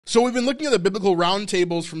So we've been looking at the biblical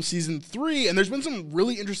roundtables from season 3, and there's been some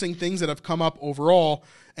really interesting things that have come up overall.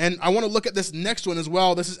 And I want to look at this next one as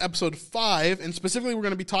well. This is episode 5, and specifically we're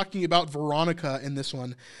going to be talking about Veronica in this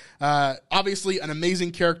one. Obviously, an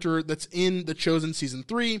amazing character that's in The Chosen season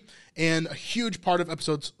 3, and a huge part of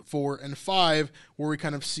episodes 4 and 5, where we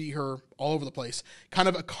kind of see her all over the place. Kind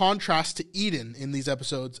of a contrast to Eden in these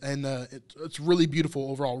episodes, and it's really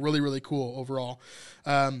beautiful overall, really, really cool overall.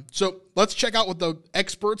 So let's check out what the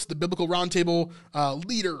experts, the biblical roundtable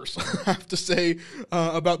leaders have to say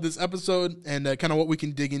about this episode, and kind of what we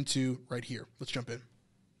can dig into right here. Let's jump in.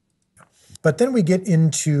 But then we get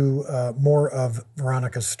into more of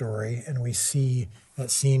Veronica's story, and we see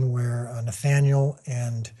that scene where Nathaniel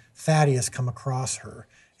and Thaddeus come across her.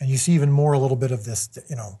 And you see even more a little bit of this,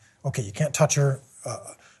 okay, you can't touch her,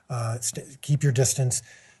 keep your distance.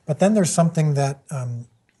 But then there's something that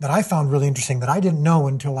I found really interesting that I didn't know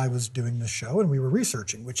until I was doing this show and we were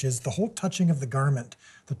researching, which is the whole touching of the garment,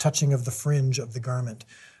 the touching of the fringe of the garment.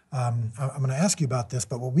 I'm going to ask you about this,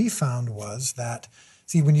 but what we found was that,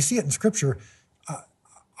 see, when you see it in Scripture,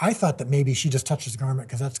 I thought that maybe she just touched his garment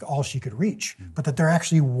because that's all she could reach, but that there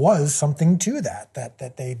actually was something to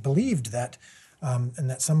that they believed that, and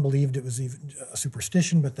that some believed it was even a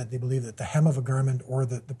superstition, but that they believed that the hem of a garment or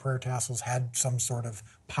the prayer tassels had some sort of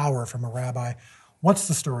power from a rabbi. What's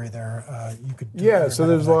the story there? So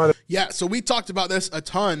there's a lot of... Yeah, so we talked about this a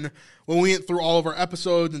ton when we went through all of our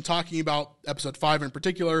episodes and talking about episode 5 in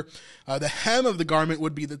particular. The hem of the garment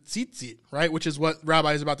would be the tzitzit, right, which is what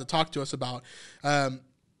Rabbi is about to talk to us about.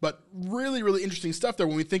 But really, really interesting stuff there.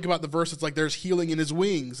 When we think about the verse, it's like there's healing in his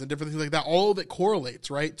wings and different things like that. All of it correlates,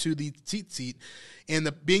 right, to the tzitzit. And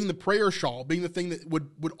being the prayer shawl, being the thing that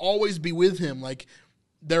would always be with him. Like,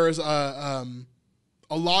 there is a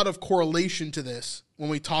lot of correlation to this when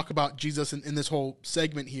we talk about Jesus in this whole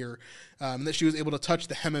segment here, that she was able to touch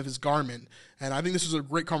the hem of his garment. And I think this was a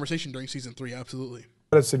great conversation during season 3, absolutely.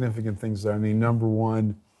 A lot of significant things there. I mean, number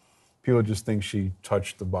one, people just think she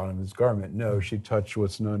touched the bottom of his garment. No, she touched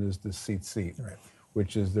what's known as the tzitzit, right,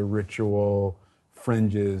 which is the ritual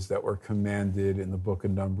fringes that were commanded in the book of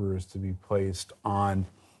Numbers to be placed on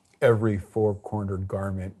every four-cornered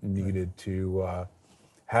garment needed to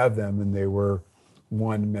have them. And they were,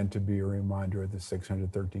 one, meant to be a reminder of the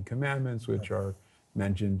 613 commandments, which are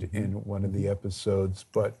mentioned in one of the episodes.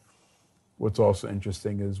 But what's also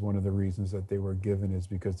interesting is one of the reasons that they were given is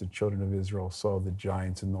because the children of Israel saw the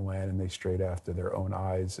giants in the land and they strayed after their own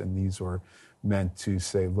eyes. And these were meant to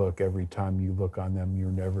say, look, every time you look on them,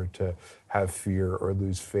 you're never to have fear or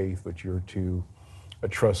lose faith, but you're to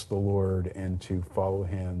trust the Lord and to follow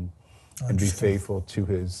him and be faithful to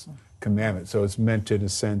his commandments. So it's meant to, in a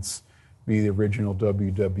sense, be the original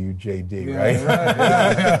WWJD, right?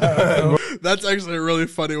 Right. That's actually a really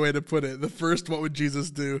funny way to put it. The first, what would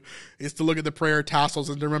Jesus do, is to look at the prayer tassels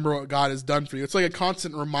and to remember what God has done for you. It's like a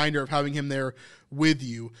constant reminder of having him there with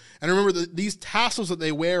you. And remember that these tassels that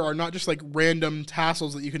they wear are not just like random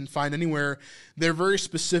tassels that you can find anywhere. They're very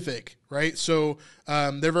specific, right? So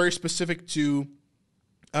they're very specific to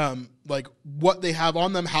like what they have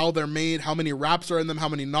on them, how they're made, how many wraps are in them, how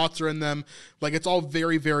many knots are in them. Like, it's all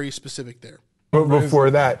very, very specific there. But before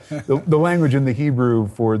that, the language in the Hebrew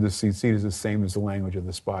for the tzitzit is the same as the language of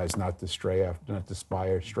the spies, not to stray after, not to spy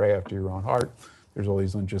or stray after your own heart. There's all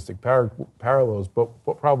these linguistic parallels, but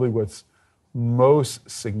probably what's most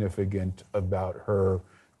significant about her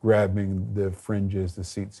grabbing the fringes, the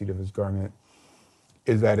tzitzit of his garment,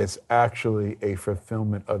 is that it's actually a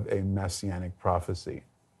fulfillment of a messianic prophecy.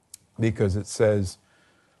 Because it says,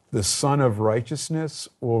 the Son of Righteousness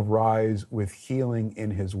will rise with healing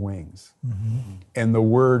in his wings. Mm-hmm. And the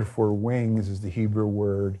word for wings is the Hebrew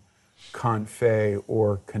word kanfe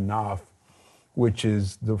or kanaf, which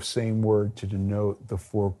is the same word to denote the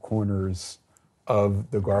four corners of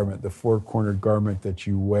the garment. The four-cornered garment that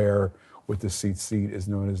you wear with the tzitzit is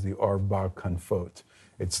known as the arba kanfot.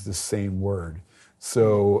 It's the same word.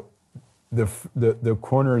 So the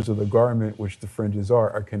corners of the garment, which the fringes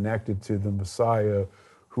are connected to the Messiah,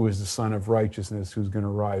 who is the Son of Righteousness, who's going to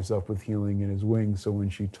rise up with healing in his wings. So when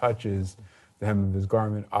she touches the hem of his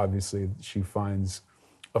garment, obviously she finds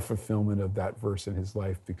a fulfillment of that verse in his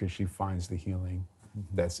life because she finds the healing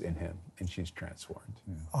that's in him, and she's transformed.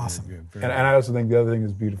 Yeah, awesome. Very good. And I also think the other thing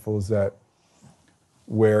that's beautiful is that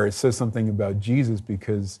where it says something about Jesus,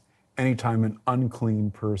 because anytime an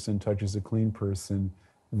unclean person touches a clean person,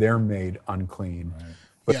 they're made unclean.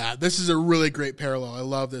 Right. Yeah, this is a really great parallel. I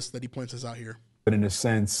love this that he points this out here. But in a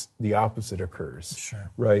sense, the opposite occurs. Sure.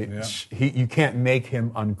 Right? Yeah. You can't make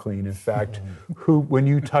him unclean. In fact, when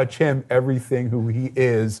you touch him, everything who he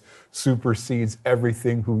is supersedes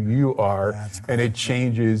everything who you are, and it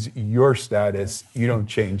changes your status. You don't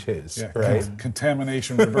change his. Yeah. Right?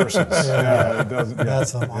 Contamination reverses. It doesn't. Yeah.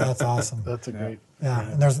 That's awesome. That's a great. Yeah,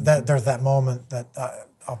 and there's that moment that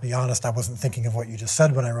I'll be honest, I wasn't thinking of what you just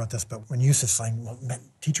said when I wrote this, but when Yusuf's saying, "Well,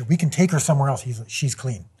 teacher, we can take her somewhere else," she's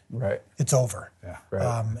clean. Right. It's over. Yeah.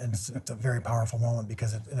 Right. And it's a very powerful moment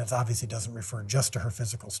because it obviously doesn't refer just to her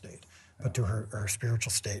physical state, but to her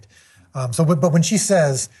spiritual state. But when she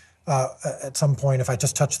says at some point, if I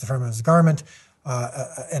just touch the hem of his garment,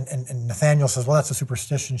 and Nathaniel says, well, that's a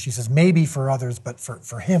superstition. She says, maybe for others, but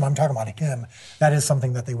for him, I'm talking about him, that is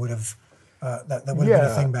something that they would have, that would have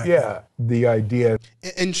been a thing back then. Yeah, the idea.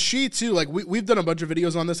 And she too, like we've done a bunch of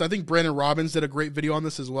videos on this. I think Brandon Robbins did a great video on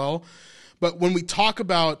this as well. But when we talk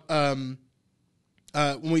about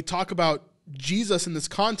Jesus in this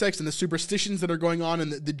context and the superstitions that are going on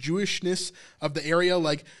and the Jewishness of the area,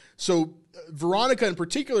 like, so Veronica in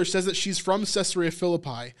particular says that she's from Caesarea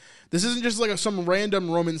Philippi. This isn't just like some random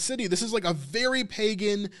Roman city. This is like a very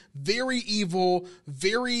pagan, very evil,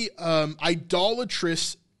 very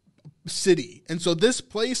idolatrous city. And so this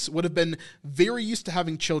place would have been very used to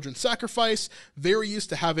having children sacrifice, very used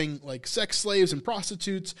to having like sex slaves and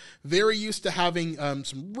prostitutes, very used to having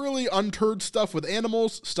some really unturned stuff with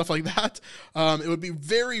animals, stuff like that. It would be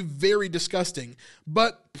very, very disgusting.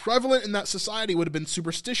 But prevalent in that society would have been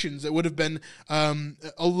superstitions. It would have been a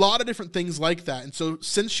lot of different things like that. And so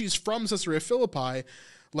since she's from Caesarea Philippi,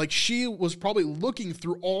 like she was probably looking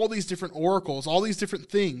through all these different oracles, all these different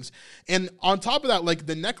things. And on top of that, like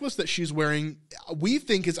the necklace that she's wearing, we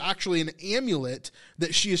think is actually an amulet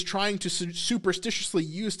that she is trying to superstitiously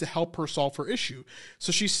use to help her solve her issue.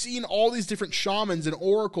 So she's seen all these different shamans and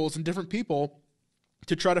oracles and different people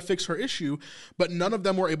to try to fix her issue, but none of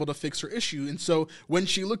them were able to fix her issue. And so when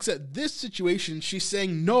she looks at this situation, she's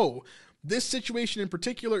saying, no, this situation in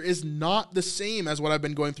particular is not the same as what I've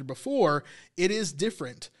been going through before. It is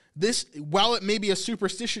different. This, while it may be a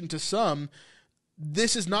superstition to some,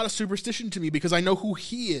 this is not a superstition to me because I know who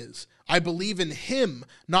he is. I believe in him,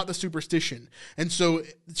 not the superstition. And so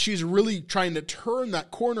she's really trying to turn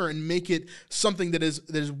that corner and make it something that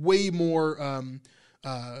is way more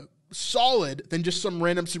solid than just some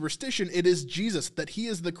random superstition. It is Jesus, that he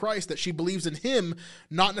is the Christ, that she believes in him,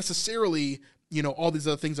 not necessarily, you know, all these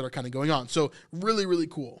other things that are kind of going on. So really, really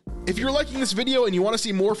cool. If you're liking this video and you want to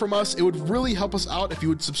see more from us, it would really help us out if you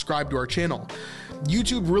would subscribe to our channel.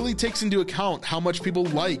 YouTube really takes into account how much people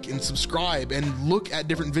like and subscribe and look at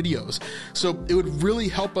different videos. So it would really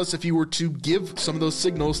help us if you were to give some of those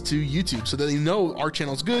signals to YouTube so that they know our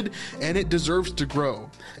channel's good and it deserves to grow.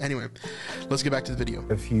 Anyway, let's get back to the video.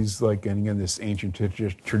 If he's like getting in this ancient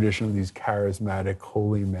tradition of these charismatic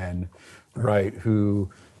holy men, right, who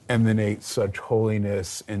emanate such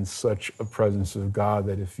holiness and such a presence of God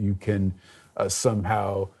that if you can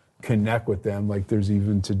somehow connect with them, like there's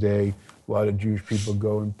even today, a lot of Jewish people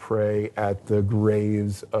go and pray at the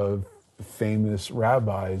graves of famous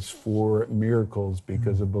rabbis for miracles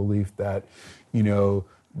because of belief that, you know,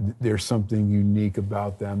 there's something unique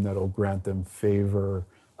about them that'll grant them favor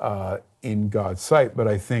in God's sight. But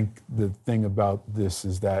I think the thing about this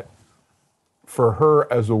is that for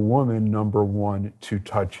her as a woman, number one, to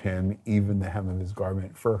touch him, even the hem of his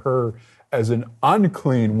garment. For her as an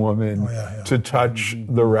unclean woman to touch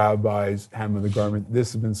the rabbi's hem of the garment.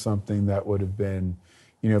 This has been something that would have been,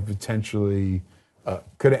 you know, potentially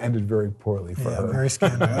could have ended very poorly for her. Very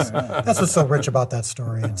scandalous. That's what's so rich about that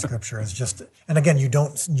story in Scripture. Is just, and again, you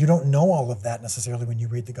don't know all of that necessarily when you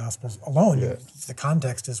read the Gospels alone. The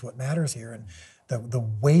context is what matters here, and the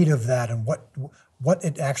weight of that, and what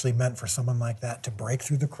it actually meant for someone like that to break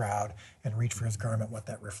through the crowd and reach for his garment, what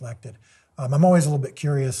that reflected. I'm always a little bit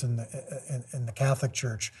curious in the Catholic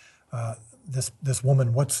Church. This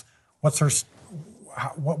woman, what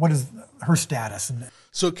is her status?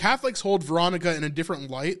 So Catholics hold Veronica in a different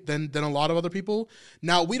light than a lot of other people.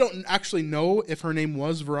 Now, we don't actually know if her name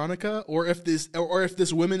was Veronica or if this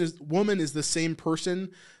woman is the same person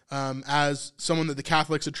as someone that the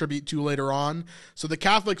Catholics attribute to later on. So the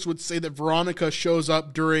Catholics would say that Veronica shows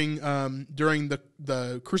up during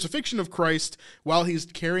the crucifixion of Christ while he's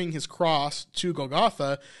carrying his cross to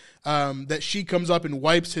Golgotha, that she comes up and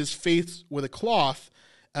wipes his face with a cloth,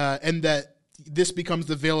 and that this becomes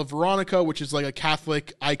the veil of Veronica, which is like a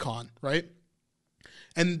Catholic icon, right?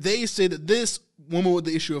 And they say that this woman with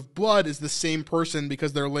the issue of blood is the same person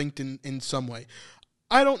because they're linked in some way.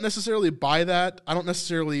 I don't necessarily buy that. I don't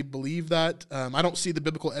necessarily believe that. I don't see the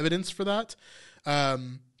biblical evidence for that.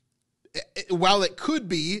 while it could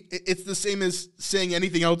be, it's the same as saying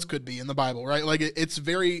anything else could be in the Bible, right? Like it's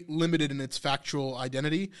very limited in its factual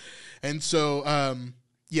identity. And so,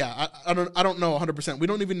 I don't know 100%. We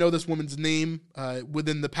don't even know this woman's name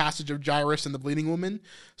within the passage of Jairus and the bleeding woman.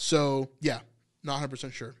 So yeah, not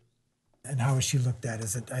 100% sure. And how is she looked at?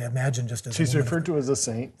 Is it, I imagine, just as she's referred to as a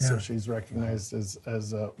saint, Yeah. so she's recognized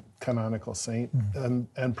as a canonical saint,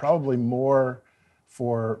 and probably more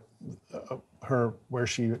for her where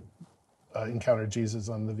she encountered Jesus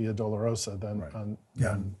on the Via Dolorosa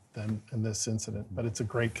than in this incident. But it's a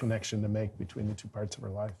great connection to make between the two parts of her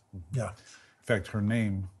life. Yeah. In fact, her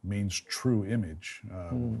name means true image,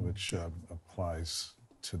 which applies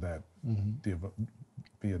to that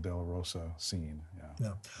Via Dolorosa scene.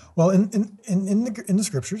 Yeah. Well, in the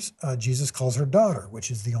scriptures, Jesus calls her daughter, which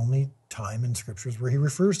is the only time in scriptures where he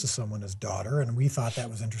refers to someone as daughter, and we thought that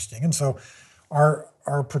was interesting. And so our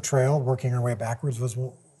portrayal, working our way backwards, was,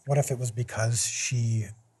 well, what if it was because she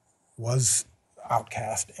was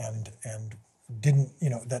outcast and didn't,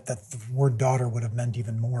 that the word daughter would have meant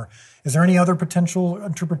even more. Is there any other potential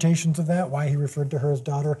interpretations of that, why he referred to her as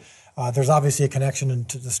daughter? There's obviously a connection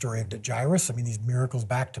into the story of Jairus. I mean, these miracles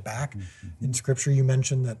back to back. In Scripture, you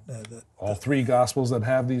mentioned that... All three Gospels that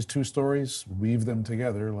have these two stories weave them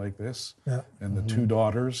together like this. Yeah. And the two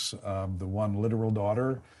daughters, the one literal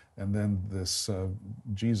daughter, and then this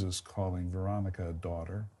Jesus calling Veronica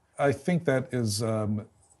daughter. I think that is...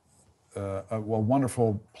 a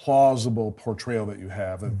wonderful, plausible portrayal that you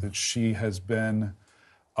have, that she has been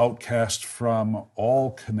outcast from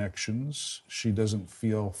all connections. She doesn't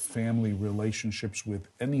feel family relationships with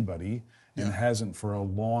anybody and hasn't for a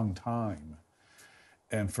long time.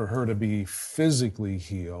 And for her to be physically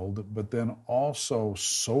healed, but then also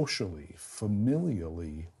socially,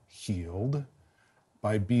 familially healed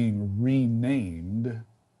by being renamed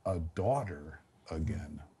a daughter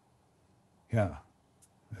again. Yeah.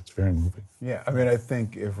 That's very moving. Yeah, I mean, I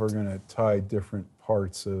think if we're going to tie different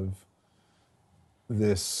parts of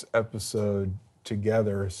this episode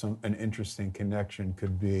together, an interesting connection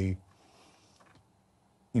could be,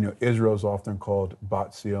 Israel's often called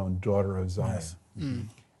Bat Zion, daughter of Zion. Yes.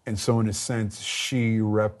 And so in a sense, she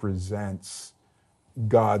represents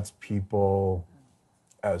God's people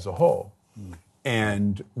as a whole.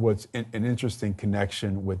 And what's an interesting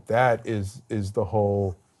connection with that is the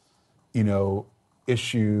whole,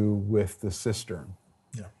 issue with the cistern.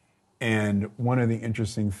 Yeah. And one of the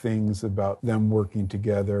interesting things about them working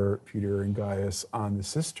together, Peter and Gaius, on the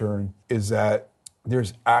cistern, is that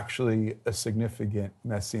there's actually a significant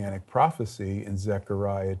messianic prophecy in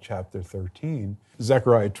Zechariah chapter 13.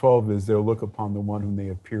 Zechariah 12 is, they'll look upon the one whom they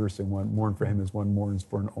have pierced and mourn for him as one mourns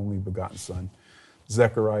for an only begotten son.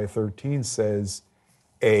 Zechariah 13 says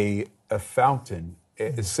a fountain,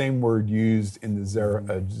 the same word used in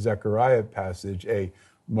the Zechariah passage, a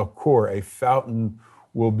makor, a fountain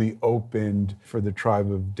will be opened for the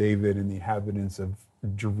tribe of David and the inhabitants of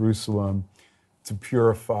Jerusalem to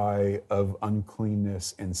purify of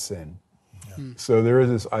uncleanness and sin. Yeah. So there is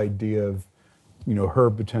this idea of, her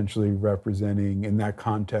potentially representing, in that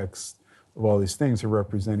context of all these things, her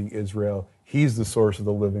representing Israel. He's the source of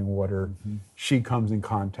the living water. She comes in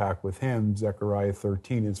contact with him. Zechariah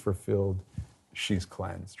 13 is fulfilled. She's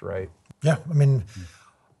cleansed, right? Yeah, I mean,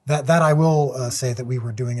 that I will say that we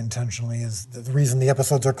were doing intentionally is the reason the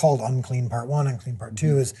episodes are called Unclean Part 1, Unclean Part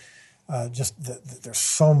 2 is just there's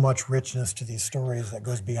so much richness to these stories that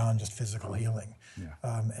goes beyond just physical healing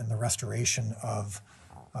and the restoration of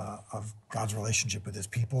God's relationship with his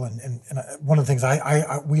people. And one of the things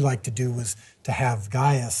we like to do was to have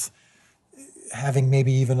Gaius having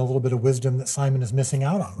maybe even a little bit of wisdom that Simon is missing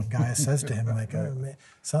out on when Gaius says to him, like, it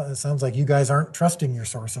sounds like you guys aren't trusting your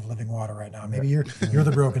source of living water right now. Maybe you're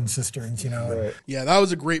the broken cisterns, Right. Yeah, that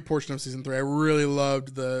was a great portion of season 3. I really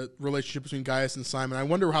loved the relationship between Gaius and Simon. I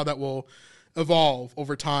wonder how that will evolve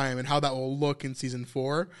over time and how that will look in season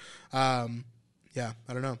 4. I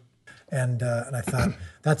don't know. And I thought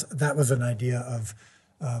that was an idea of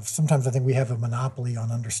sometimes I think we have a monopoly on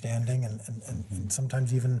understanding and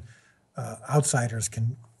sometimes even outsiders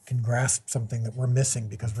can grasp something that we're missing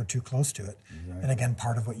because we're too close to it. Right. And again,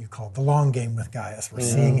 part of what you called the long game with Gaius. We're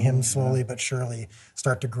seeing him slowly but surely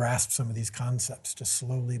start to grasp some of these concepts, to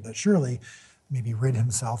slowly but surely maybe rid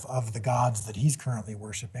himself of the gods that he's currently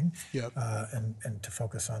worshiping, and to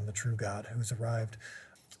focus on the true God who's arrived.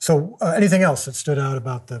 So anything else that stood out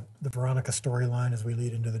about the Veronica storyline as we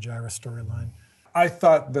lead into the Jairus storyline? I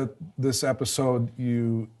thought that this episode,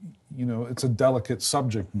 it's a delicate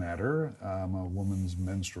subject matter, a woman's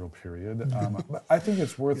menstrual period. But I think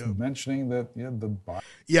it's worth mentioning that,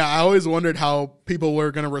 I always wondered how people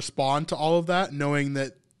were going to respond to all of that, knowing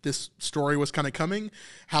that this story was kind of coming,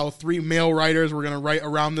 how 3 male writers were going to write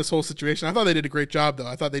around this whole situation. I thought they did a great job, though.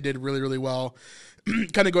 I thought they did really, really well.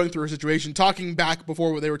 Kind of going through her situation, talking back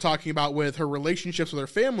before what they were talking about with her relationships with her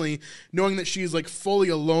family, knowing that she's like fully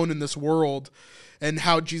alone in this world, and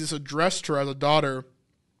how Jesus addressed her as a daughter.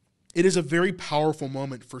 It is a very powerful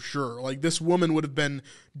moment for sure. Like, this woman would have been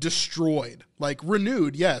destroyed, like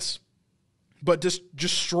renewed, yes, but just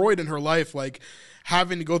destroyed in her life. Like,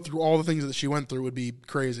 having to go through all the things that she went through would be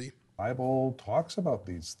crazy. Bible talks about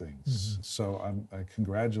these things. So I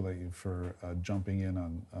congratulate you for jumping in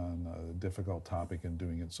on a difficult topic and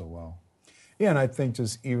doing it so well. Yeah, and I think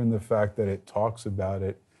just even the fact that it talks about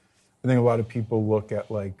it, I think a lot of people look at,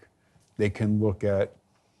 like, they can look at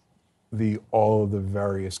all of the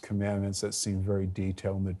various commandments that seem very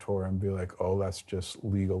detailed in the Torah and be like, oh, that's just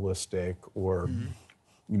legalistic or,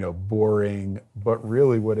 boring. But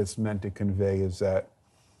really what it's meant to convey is that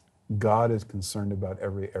God is concerned about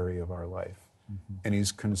every area of our life. And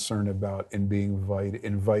he's concerned about and being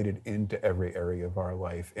invited into every area of our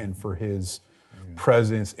life, and for his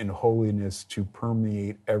presence and holiness to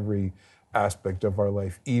permeate every aspect of our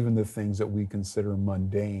life. Even the things that we consider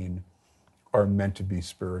mundane are meant to be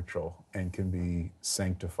spiritual and can be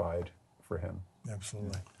sanctified for him.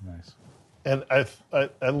 Absolutely. Nice. And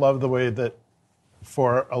I love the way that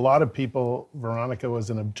for a lot of people, Veronica was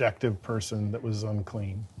an objective person that was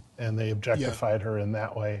unclean, and they objectified her in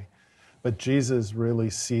that way. But Jesus really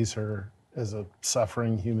sees her as a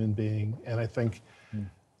suffering human being, and I think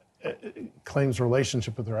claims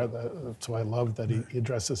relationship with her. That's why I love that he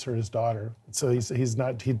addresses her as daughter. So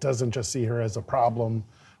he doesn't just see her as a problem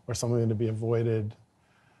or something to be avoided,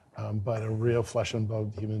 but a real flesh and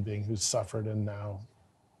blood human being who's suffered and now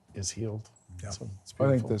is healed. Yeah. So it's I think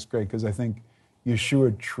beautiful. that's great, because I think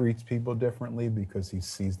Yeshua treats people differently because he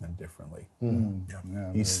sees them differently.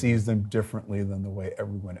 Yeah, He sees them differently than the way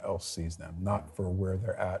everyone else sees them, not for where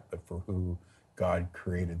they're at, but for who God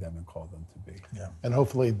created them and called them to be. Yeah. And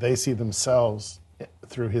hopefully they see themselves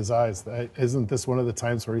through his eyes. Isn't this one of the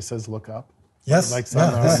times where he says, look up? Yes. Like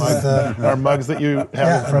yeah, some this is the, our mugs that you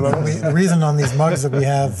have in front of us. the reason on these mugs that we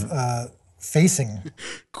have facing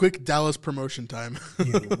Quick Dallas promotion time.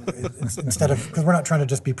 you, instead of, because we're not trying to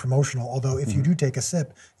just be promotional, although if you do take a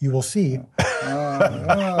sip, you will see look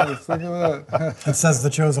at that. it says The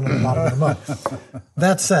Chosen on the bottom of the mug.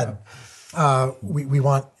 That said, we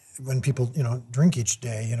want, when people drink each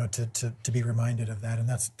day, to be reminded of that, and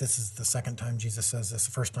this is the second time Jesus says this.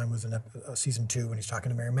 The first time was in season 2 when he's talking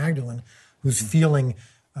to Mary Magdalene, who's feeling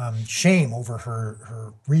shame over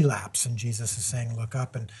her relapse, and Jesus is saying, "Look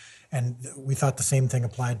up." And we thought the same thing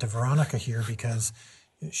applied to Veronica here, because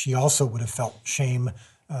she also would have felt shame,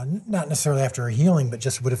 not necessarily after her healing, but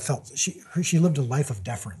just would have felt she lived a life of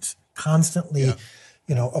deference, constantly.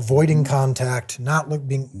 Avoiding contact, not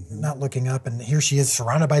looking up, and here she is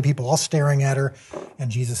surrounded by people all staring at her,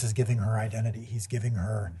 and Jesus is giving her identity. He's giving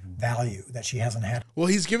her value that she hasn't had. Well,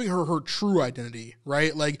 he's giving her true identity,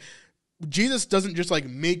 right? Like, Jesus doesn't just like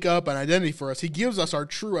make up an identity for us. He gives us our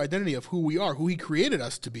true identity of who we are, who he created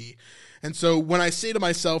us to be. And so when I say to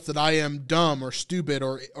myself that I am dumb or stupid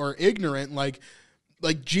or ignorant, like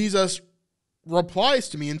Jesus replies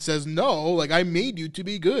to me and says, no, like, I made you to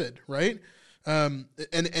be good, right?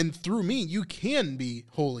 And through me, you can be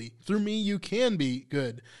holy. Through me, you can be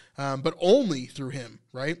good, but only through him,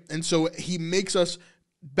 right? And so he makes us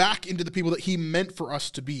back into the people that he meant for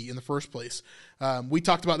us to be in the first place. We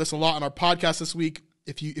talked about this a lot on our podcast this week.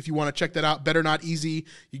 If you want to check that out, Better Not Easy,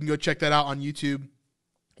 you can go check that out on YouTube.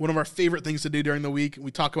 One of our favorite things to do during the week.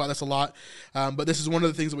 We talk about this a lot, but this is one of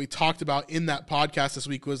the things that we talked about in that podcast this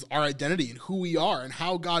week was our identity and who we are and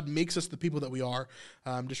how God makes us the people that we are.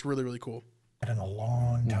 Just really, really cool. In a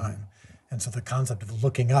long time. And so the concept of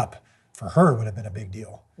looking up for her would have been a big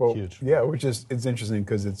deal. Well, Huge. Yeah, it's interesting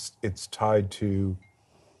because it's tied to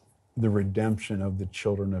the redemption of the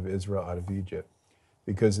children of Israel out of Egypt,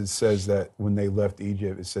 because it says that when they left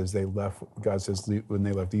Egypt, it says God says when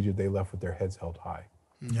they left Egypt, they left with their heads held high.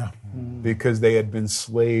 Yeah. Because they had been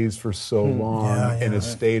slaves for so long in a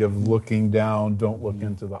state of looking down, don't look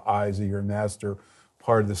into the eyes of your master.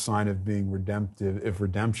 Part of the sign of being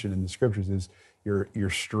redemption in the scriptures is you're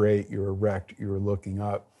straight, you're erect, you're looking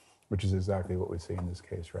up, which is exactly what we see in this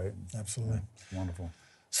case, right? Absolutely. Wonderful.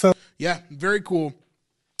 So Yeah, very cool.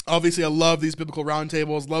 Obviously, I love these biblical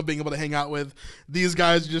roundtables, love being able to hang out with these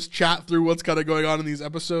guys, just chat through what's kind of going on in these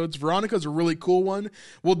episodes. Veronica's a really cool one.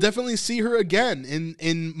 We'll definitely see her again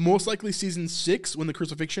in most likely season 6 when the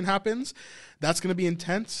crucifixion happens. That's going to be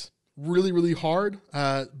intense, really, really hard.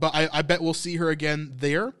 But I bet we'll see her again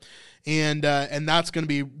there. and that's going to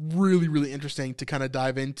be really, really interesting to kind of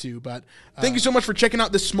dive into. But thank you so much for checking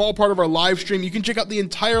out this small part of our live stream. You can check out the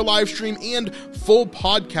entire live stream and full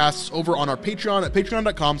podcasts over on our Patreon at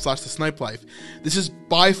patreon.com/thesnipelife. This is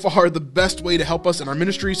by far the best way to help us in our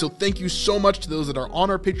ministry, so thank you so much to those that are on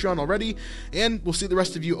our Patreon already, and we'll see the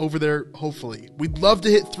rest of you over there, hopefully. We'd love to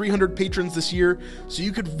hit 300 patrons this year, so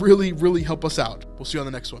you could really, really help us out. We'll see you on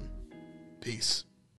the next one. Peace.